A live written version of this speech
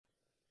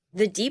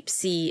The deep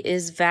sea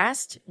is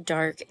vast,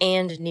 dark,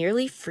 and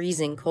nearly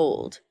freezing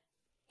cold,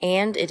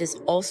 and it is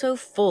also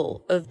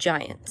full of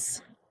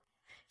giants.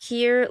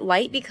 Here,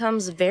 light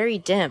becomes very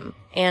dim,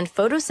 and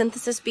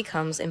photosynthesis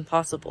becomes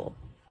impossible.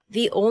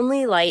 The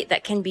only light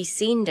that can be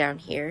seen down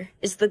here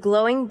is the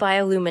glowing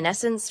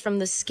bioluminescence from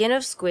the skin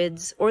of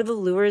squids or the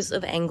lures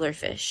of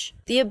anglerfish.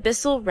 The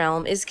abyssal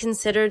realm is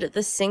considered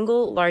the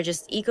single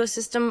largest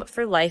ecosystem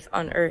for life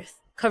on Earth,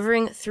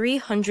 covering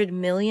 300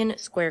 million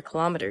square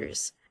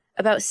kilometers,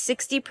 about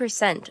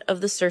 60%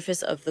 of the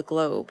surface of the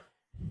globe.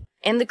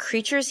 And the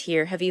creatures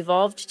here have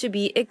evolved to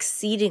be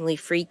exceedingly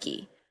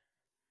freaky.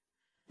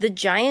 The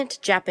giant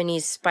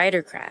Japanese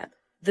spider crab,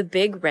 the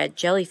big red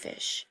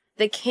jellyfish,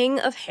 the king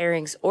of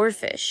herrings or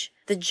fish,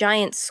 the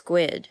giant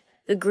squid,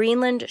 the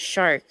Greenland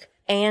shark,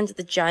 and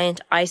the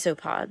giant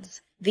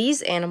isopods.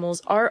 These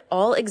animals are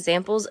all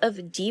examples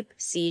of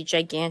deep-sea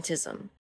gigantism.